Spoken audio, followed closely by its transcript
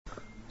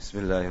بسم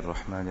الله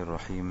الرحمن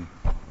الرحيم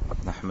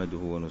نحمده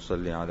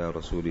ونصلي على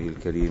رسوله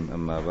الكريم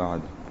أما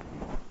بعد.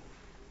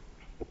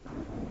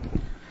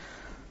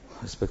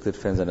 Respected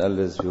friends and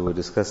elders, we were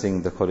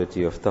discussing the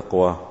quality of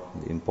taqwa,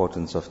 the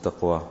importance of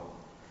taqwa,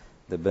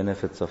 the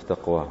benefits of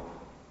taqwa.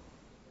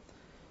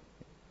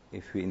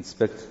 If we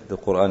inspect the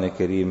Quran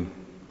al-Kareem,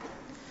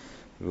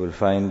 we will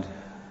find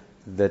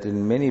that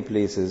in many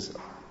places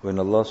when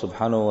Allah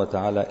subhanahu wa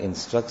ta'ala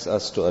instructs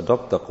us to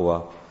adopt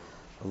taqwa,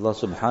 Allah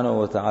subhanahu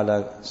wa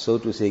ta'ala, so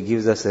to say,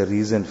 gives us a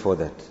reason for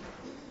that.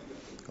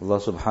 Allah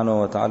subhanahu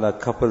wa ta'ala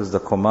couples the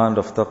command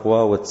of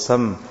taqwa with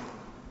some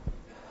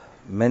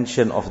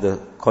mention of the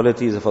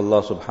qualities of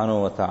Allah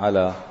subhanahu wa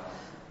ta'ala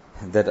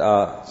that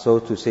are, so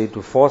to say,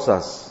 to force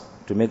us,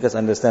 to make us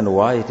understand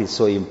why it is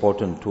so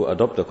important to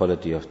adopt the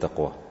quality of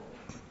taqwa.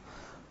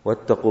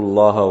 وَاتَّقُوا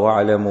اللَّهَ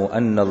وَاعْلَمُوا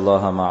أَنَّ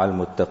اللَّهَ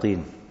مَعَ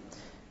الْمُتَّقِينَ.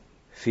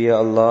 Fear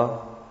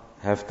Allah,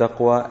 have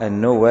taqwa, and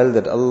know well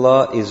that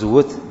Allah is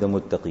with the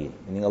muttaqeen,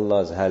 meaning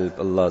Allah's help,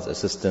 Allah's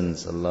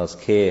assistance, Allah's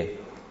care.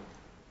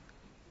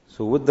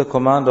 So with the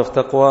command of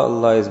taqwa,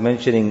 Allah is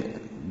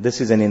mentioning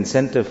this is an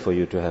incentive for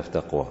you to have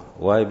taqwa.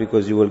 Why?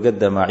 Because you will get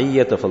the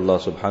ma'iyyat of Allah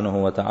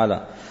subhanahu wa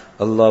ta'ala.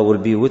 Allah will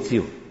be with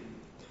you.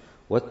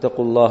 وَاتَّقُوا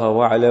اللَّهَ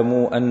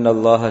وَاعْلَمُوا أَنَّ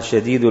اللَّهَ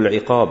شَدِيدُ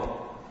الْعِقَابِ.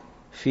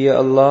 Fear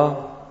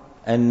Allah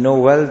and know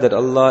well that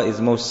Allah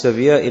is most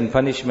severe in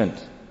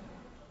punishment.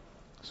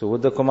 So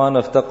with the command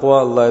of taqwa,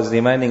 Allah is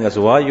reminding us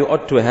why you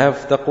ought to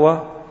have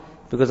taqwa.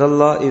 Because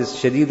Allah is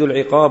shadidul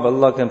iqab,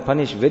 Allah can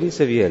punish very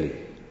severely.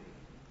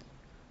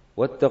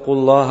 وَاتَّقُوا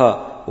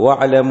اللَّهَ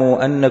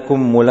وَاعْلَمُوا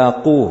أَنَّكُمْ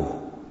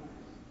مُلَاقُوهُ.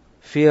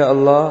 Fear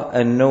Allah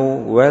and know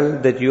well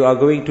that you are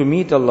going to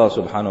meet Allah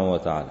subhanahu wa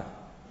ta'ala.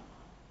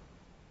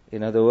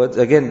 In other words,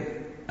 again,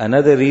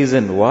 another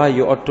reason why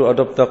you ought to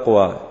adopt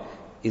taqwa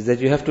is that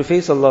you have to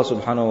face Allah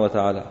subhanahu wa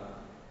ta'ala.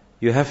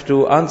 You have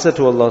to answer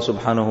to Allah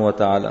subhanahu wa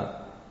ta'ala.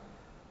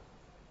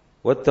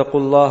 وَاتَّقُوا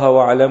اللَّهَ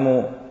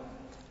وَاعْلَمُوا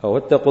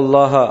وَاتَّقُوا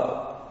اللَّهَ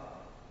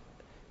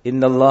إِنَّ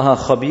اللَّهَ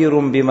خَبِيرٌ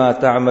بِمَا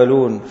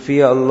تَعْمَلُونَ.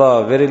 Fear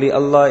Allah, verily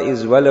Allah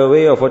is well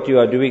aware of what you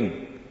are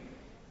doing.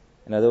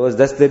 In other words,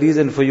 that's the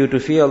reason for you to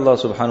fear Allah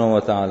subhanahu wa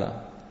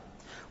ta'ala.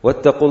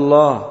 وَاتَّقُوا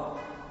اللَّهَ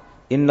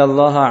إِنَّ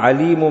اللَّهَ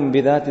عَلِيمٌ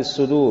بِذَاتِ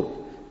الصُّدُورِ.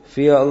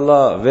 Fear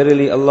Allah,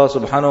 verily Allah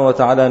subhanahu wa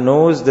ta'ala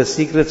knows the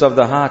secrets of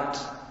the heart.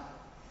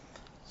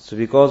 So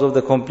because of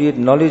the complete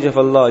knowledge of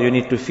Allah, you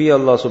need to fear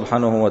Allah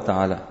subhanahu wa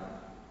ta'ala.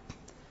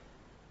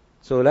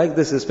 So like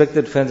this,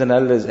 respected friends and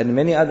elders, and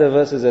many other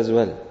verses as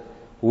well,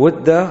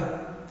 with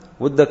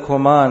the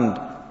command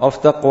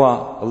of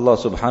taqwa, Allah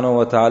subhanahu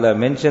wa ta'ala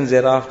mentions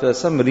thereafter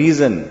some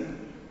reason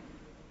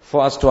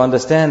for us to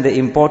understand the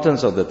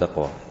importance of the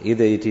taqwa.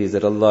 Either it is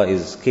that Allah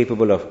is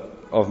capable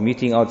of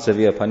meting out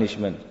severe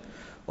punishment,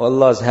 or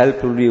Allah's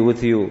help will be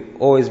with you,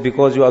 or it's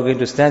because you are going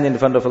to stand in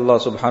front of Allah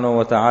subhanahu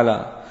wa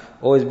ta'ala,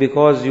 or it's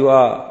because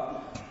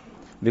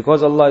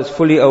Allah is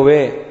fully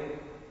aware,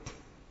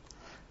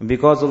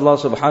 because Allah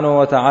subhanahu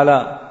wa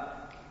ta'ala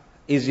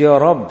is your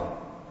Rabb.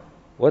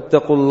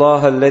 وَاتَّقُوا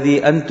اللَّهَ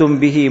الَّذِي أَنْتُمْ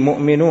بِهِ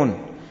مُؤْمِنُونَ.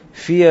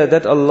 Fear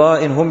that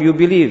Allah in whom you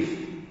believe.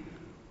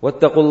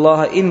 وَاتَّقُوا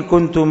اللَّهَ إِن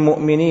كُنْتُم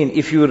مُؤْمِنِينَ.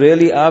 If you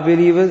really are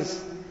believers,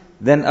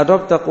 then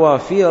adopt taqwa,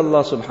 fear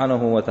Allah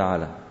subhanahu wa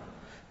ta'ala.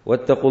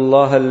 وَاتَّقُوا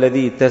اللَّهَ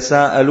الَّذِي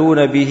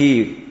تَسَاءَلُونَ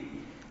بِهِ.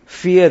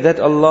 Fear that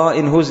Allah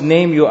in whose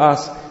name you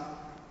ask.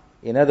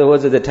 In other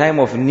words, at the time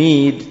of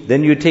need,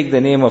 then you take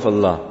the name of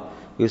Allah.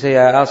 You say,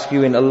 I ask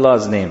you in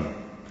Allah's name.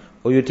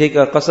 Or you take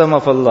a qasam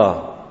of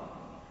Allah.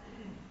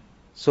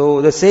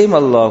 So the same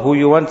Allah who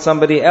you want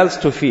somebody else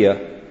to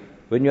fear,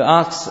 when you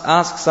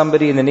ask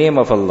somebody in the name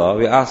of Allah,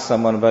 we ask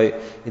someone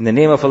in the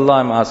name of Allah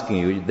I'm asking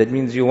you, that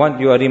means you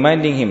are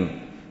reminding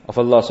him of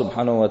Allah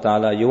subhanahu wa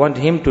ta'ala. You want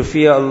him to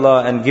fear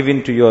Allah and give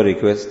in to your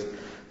request.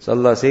 So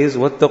Allah says,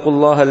 وَاتَّقُوا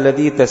اللَّهَ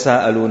الَّذِي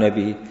تَسَاءَلُونَ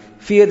بِهِ.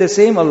 Fear the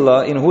same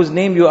Allah in whose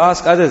name you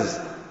ask others.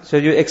 So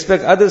you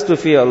expect others to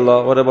fear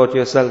Allah. What about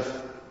yourself?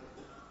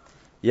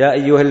 يَا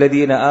أَيُّهَا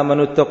الَّذِينَ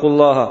آمَنُوا اتَّقُوا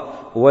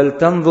اللَّهَ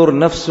وَلْتَنْظُرْ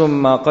نَفْسٌ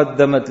مَا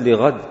قَدَّمَتْ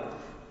لِغَدٍ.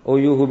 O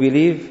you who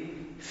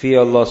believe, fear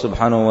Allah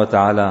subhanahu wa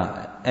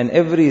ta'ala. And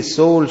every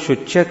soul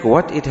should check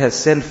what it has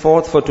sent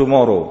forth for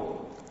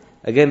tomorrow.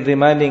 Again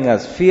reminding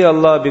us, fear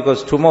Allah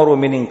because tomorrow,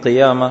 meaning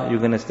qiyamah, you're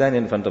going to stand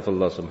in front of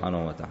Allah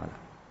subhanahu wa ta'ala.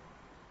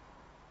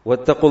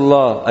 وَاتَّقُوا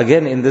اللَّهَ.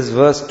 Again in this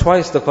verse,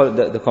 twice the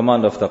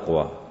command of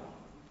taqwa.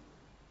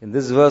 In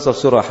this verse of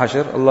Surah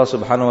Hashr, Allah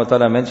subhanahu wa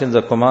ta'ala mentions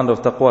the command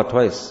of taqwa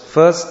twice.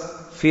 First,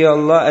 fear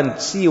Allah and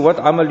see what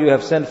amal you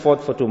have sent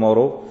forth for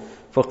tomorrow,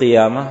 for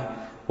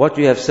qiyamah, what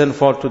you have sent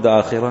forth to the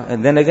akhirah.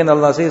 And then again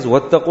Allah says,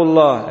 وَاتَّقُوا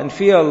اللَّهَ, and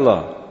fear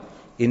Allah.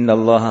 إِنَّ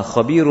اللَّهَ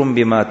خَبِيرٌ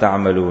بِمَا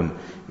تَعْمَلُونَ.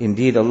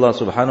 Indeed, Allah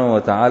subhanahu wa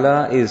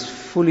ta'ala is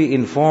fully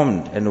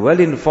informed and well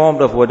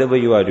informed of whatever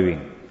you are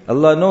doing.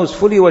 Allah knows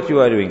fully what you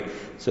are doing.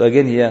 So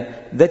again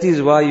here, that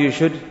is why you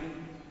should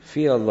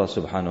fear Allah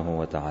subhanahu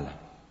wa ta'ala.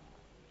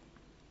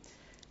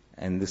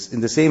 And this, in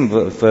the same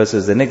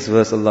verses, the next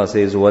verse Allah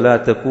says,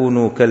 وَلَا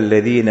تَكُونُوا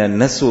كَالَّذِينَ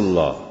نَسُوا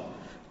اللَّهِ.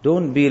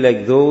 Don't be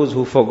like those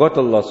who forgot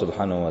Allah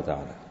subhanahu wa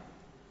ta'ala.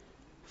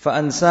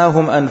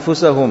 فَأَنْسَاهُمْ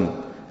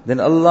أَنفُسَهُمْ then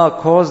Allah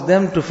caused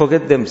them to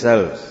forget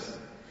themselves.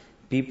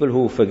 People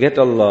who forget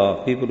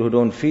Allah, people who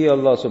don't fear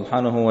Allah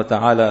subhanahu wa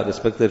ta'ala,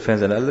 respected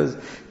friends and elders,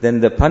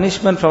 then the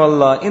punishment from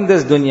Allah in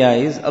this dunya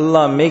is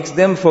Allah makes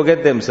them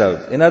forget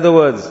themselves. In other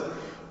words,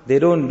 they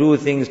don't do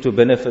things to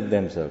benefit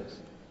themselves.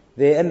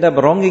 They end up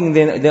wronging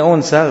their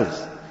own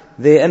selves.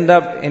 They end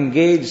up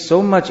engaged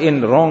so much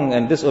in wrong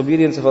and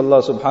disobedience of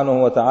Allah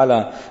subhanahu wa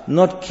ta'ala,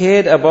 not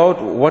cared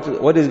about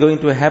what is going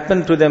to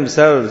happen to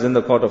themselves in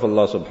the court of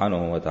Allah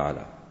subhanahu wa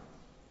ta'ala.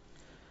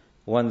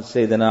 Once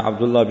Sayyidina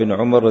Abdullah bin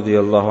Umar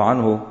radiyallahu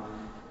anhu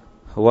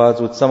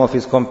was with some of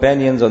his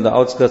companions on the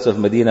outskirts of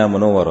Medina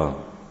Munawwara.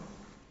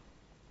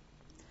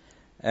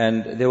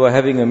 And they were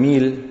having a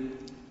meal,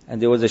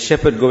 and there was a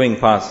shepherd going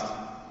past.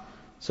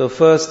 So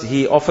first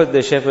he offered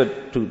the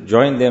shepherd to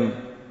join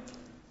them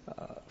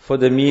for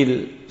the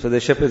meal. So the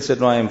shepherd said,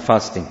 "No, I am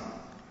fasting."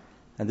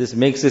 And this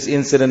makes this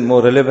incident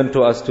more relevant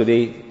to us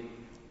today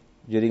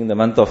during the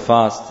month of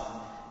fast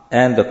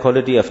and the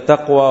quality of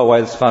taqwa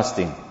whilst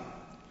fasting.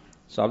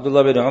 So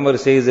Abdullah bin Umar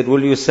says that,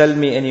 "Will you sell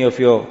me any of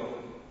your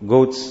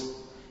goats?"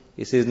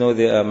 He says, "No,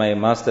 my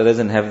master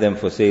doesn't have them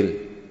for sale."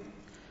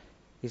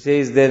 He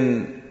says,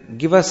 "Then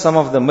give us some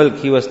of the milk."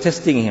 He was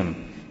testing him.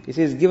 He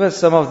says, "Give us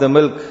some of the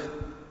milk."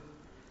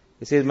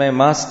 He says, "My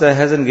master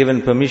hasn't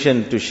given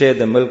permission to share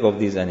the milk of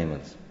these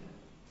animals."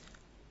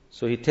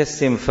 So he tests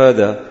him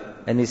further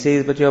and he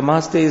says, "But your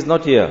master is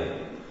not here.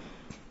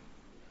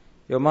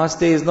 Your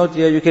master is not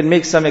here. You can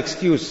make some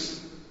excuse.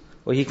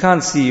 Or he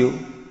can't see you."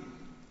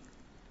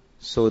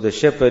 So the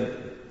shepherd,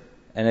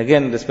 and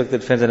again,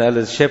 respected friends and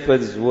elders,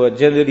 shepherds were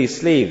generally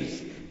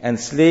slaves, and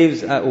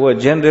slaves were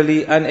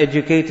generally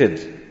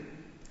uneducated.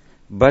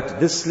 But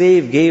this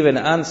slave gave an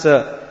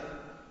answer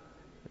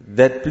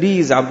that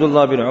pleased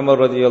Abdullah bin Umar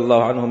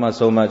radiyallahu anhuma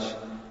so much.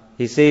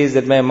 He says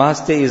that my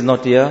master is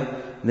not here.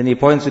 Then he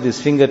points with his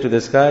finger to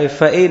the sky.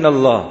 فَأَيْنَ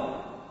اللَّهِ.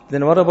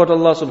 Then what about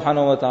Allah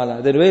subhanahu wa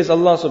ta'ala? Then where is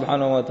Allah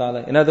subhanahu wa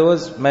ta'ala? In other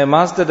words, my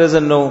master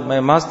doesn't know,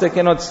 my master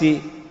cannot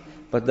see,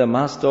 but the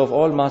master of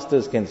all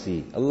masters can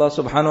see. Allah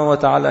subhanahu wa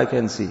ta'ala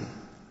can see.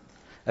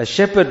 A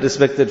shepherd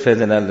respected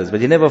friends and elders,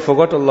 but he never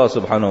forgot Allah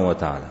subhanahu wa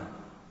ta'ala.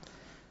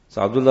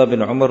 So Abdullah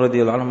bin Umar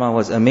radiyallahu anhu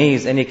was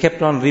amazed, and he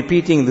kept on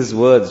repeating these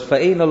words,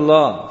 فَأَيْنَ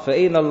اللَّهِ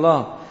فَأَيْنَ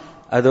اللَّهِ.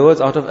 Other words,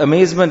 out of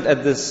amazement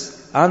at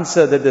this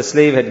answer that the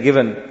slave had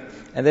given.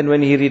 And then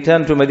when he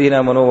returned to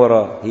Medina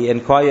Munawwara, he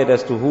inquired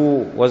as to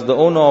who was the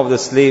owner of the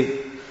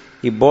slave.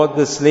 He bought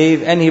the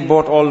slave and he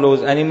bought all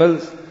those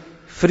animals,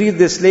 freed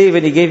the slave,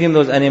 and he gave him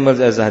those animals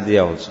as a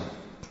hadiyah also.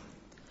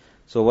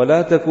 So,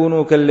 وَلَا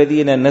تَكُونُوا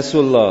كَالَّذِينَ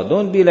نَسُوا اللَّهِ.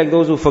 Don't be like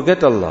those who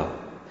forget Allah.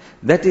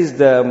 That is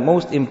the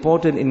most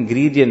important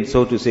ingredient,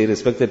 so to say,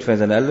 respected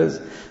friends and elders,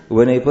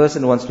 when a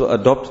person wants to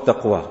adopt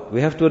taqwa.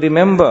 We have to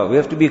remember, we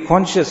have to be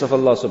conscious of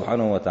Allah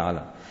subhanahu wa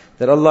ta'ala.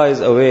 That Allah is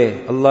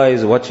aware, Allah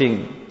is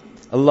watching,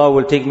 Allah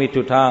will take me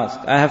to task.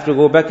 I have to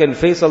go back and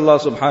face Allah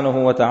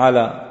subhanahu wa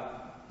ta'ala.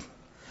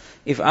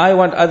 If I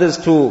want others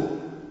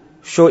to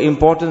show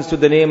importance to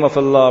the name of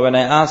Allah, when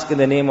I ask in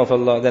the name of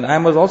Allah, then I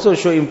must also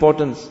show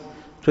importance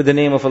to the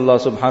name of Allah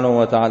subhanahu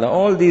wa ta'ala.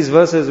 All these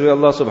verses where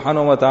Allah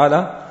subhanahu wa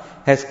ta'ala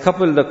has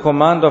coupled the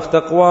command of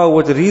taqwa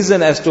with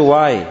reason as to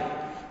why.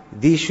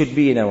 These should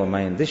be in our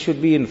mind. This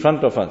should be in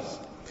front of us.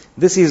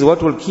 This is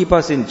what will keep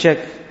us in check.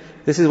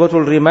 This is what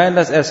will remind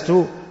us as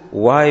to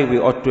why we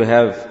ought to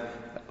have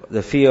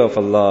the fear of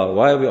Allah,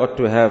 why we ought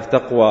to have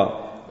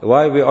taqwa,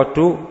 why we ought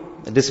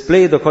to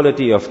display the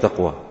quality of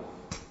taqwa.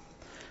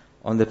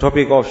 On the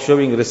topic of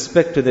showing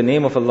respect to the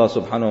name of Allah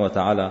subhanahu wa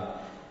ta'ala,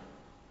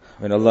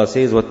 when Allah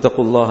says, وَاتَّقُوا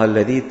اللَّهَ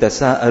الَّذِي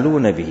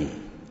تَسَاءَلُونَ بِهِ.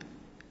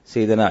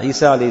 Sayyidina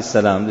Isa alayhi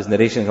salam, this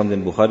narration comes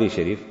in Bukhari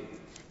Sharif.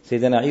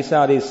 Sayyidina Isa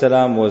alayhi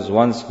salam was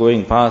once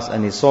going past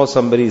and he saw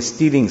somebody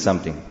stealing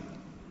something.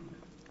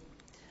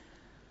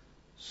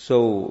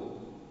 So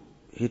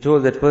he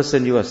told that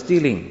person, "You are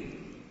stealing."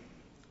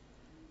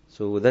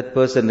 So that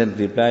person then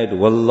replied,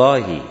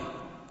 "Wallahi."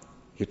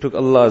 He took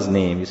Allah's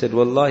name. He said,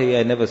 "Wallahi,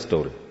 I never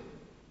stole."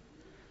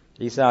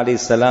 Isa alayhi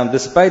salam,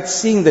 despite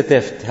seeing the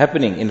theft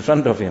happening in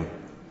front of him,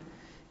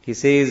 he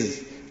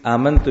says,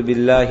 "Amantu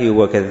billahi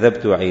wa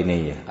kadhabtu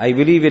aynayya." I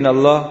believe in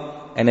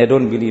Allah and I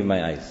don't believe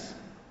my eyes.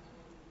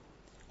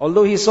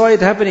 Although he saw it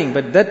happening,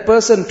 but that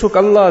person took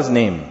Allah's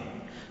name.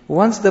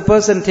 Once the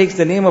person takes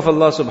the name of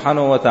Allah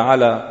subhanahu wa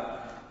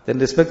ta'ala, then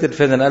respected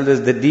friends and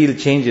elders, the deal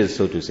changes,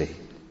 so to say.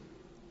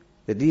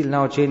 The deal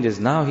now changes.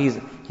 Now he's,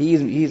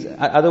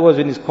 otherwise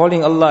when he's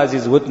calling Allah as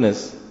his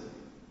witness,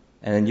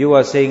 and you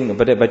are saying,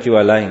 but you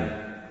are lying.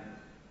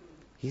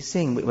 He's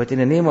saying, but in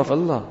the name of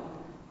Allah,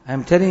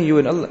 I'm telling you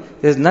in Allah,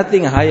 there's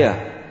nothing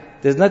higher.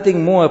 There's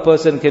nothing more a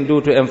person can do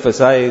to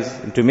emphasize,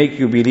 and to make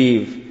you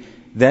believe,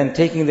 than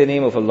taking the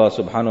name of Allah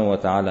subhanahu wa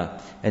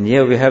ta'ala. And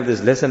here we have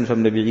this lesson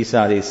from Nabi Isa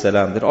alayhi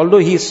salam, that although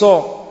he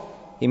saw,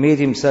 he made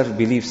himself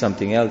believe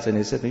something else, and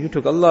he said, "You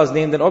took Allah's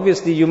name, then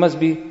obviously you must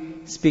be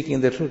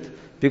speaking the truth,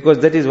 because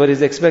that is what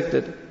is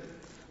expected."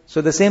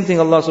 So the same thing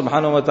Allah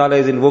subhanahu wa ta'ala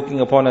is invoking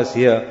upon us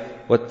here.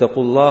 وَاتَّقُوا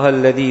اللَّهَ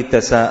الَّذِي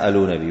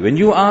تَسَاءَلُونَ بِهِ. When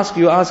you ask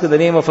in the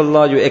name of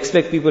Allah, you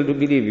expect people to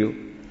believe you.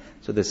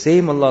 So the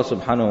same Allah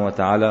subhanahu wa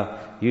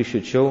ta'ala you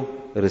should show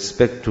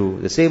respect to.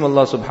 The same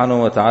Allah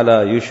subhanahu wa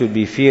ta'ala you should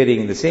be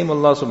fearing. The same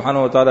Allah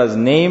subhanahu wa ta'ala's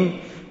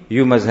name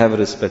you must have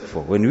respect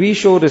for. When we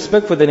show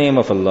respect for the name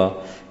of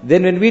Allah,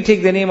 then when we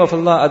take the name of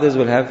Allah, others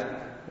will have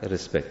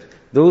respect.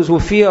 Those who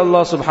fear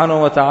Allah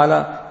subhanahu wa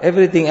ta'ala,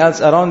 everything else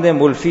around them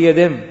will fear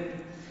them.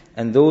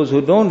 And those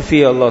who don't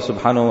fear Allah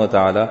subhanahu wa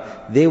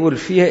ta'ala, they will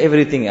fear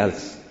everything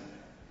else.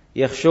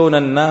 يَخْشَوْنَ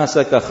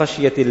النَّاسَ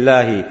كَخَشْيَةِ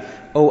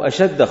اللَّهِ أَوْ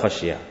أَشَدَّ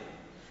خَشْيَةً.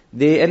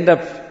 They end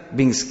up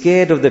being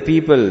scared of the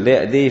people.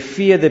 They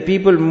fear the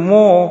people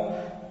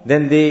more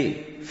than they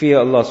fear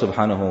Allah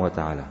subhanahu wa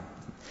ta'ala.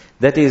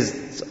 That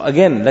is,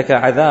 again, like a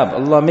adhab.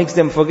 Allah makes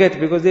them forget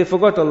because they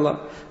forgot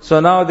Allah. So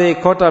now they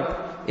caught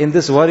up in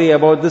this worry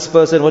about this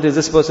person, what is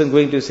this person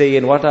going to say,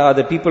 and what are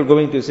the people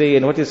going to say,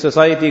 and what is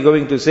society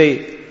going to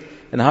say,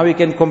 and how we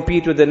can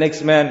compete with the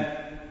next man,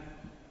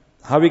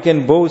 how we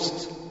can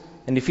boast,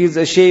 and he feels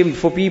ashamed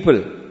for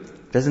people.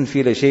 Doesn't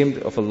feel ashamed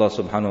of Allah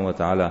subhanahu wa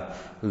ta'ala.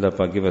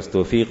 Allah give us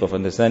tawfiq of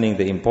understanding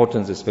the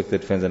importance,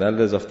 respected friends and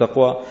elders, of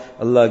taqwa.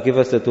 Allah give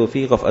us the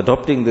tawfiq of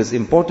adopting this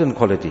important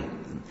quality,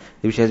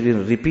 which has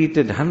been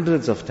repeated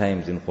hundreds of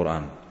times in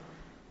Quran.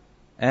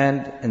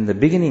 And in the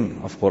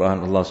beginning of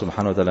Quran, Allah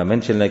subhanahu wa ta'ala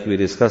mentioned, like we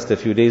discussed a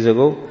few days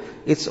ago,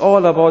 it's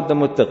all about the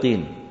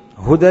muttaqeen.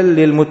 Hudal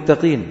lil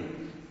muttaqeen.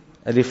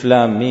 Alif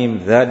Lam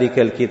Mim, Dhalika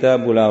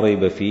al-Kitabu la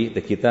rayba fi.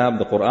 The kitab,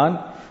 the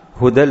Quran,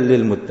 Hudal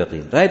lil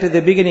muttaqeen. Right at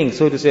the beginning,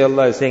 so to say,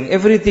 Allah is saying,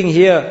 everything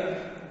here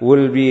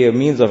will be a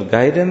means of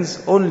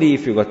guidance only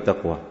if you got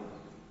taqwa.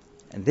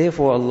 And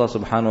therefore Allah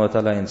subhanahu wa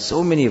ta'ala in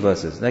so many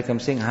verses, like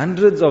I'm saying,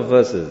 hundreds of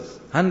verses,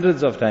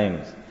 hundreds of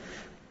times,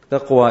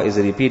 taqwa is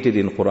repeated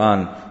in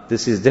Quran.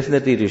 This is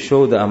definitely to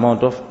show the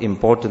amount of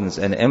importance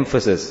and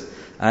emphasis.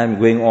 I am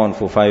going on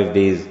for 5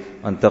 days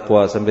on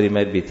taqwa. Somebody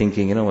might be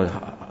thinking,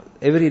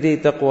 every day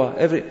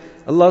taqwa,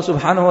 Allah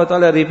subhanahu wa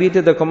ta'ala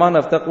repeated the command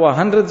of taqwa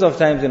hundreds of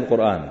times in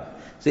Quran.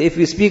 So if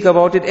we speak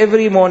about it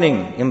every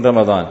morning in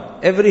Ramadan,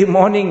 every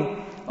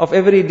morning of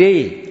every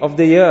day of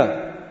the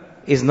year,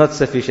 is not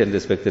sufficient,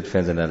 respected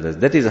friends and elders.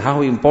 That is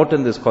how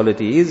important this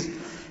quality is.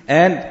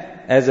 And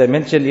as I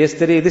mentioned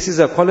yesterday, this is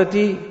a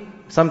quality,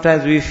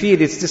 sometimes we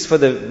feel it's just for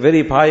the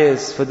very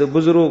pious, for the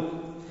buzuruk,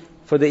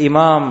 for the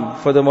imam,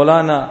 for the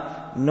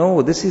maulana.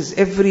 No, this is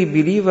every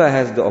believer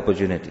has the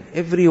opportunity.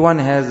 Everyone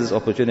has this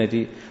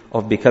opportunity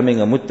of becoming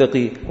a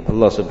muttaqi.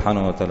 Allah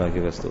subhanahu wa ta'ala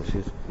give us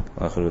tawfiq.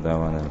 Wa akhiru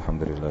da'wana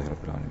alhamdulillahi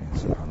rabbil alameen.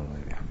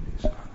 Subhanallah.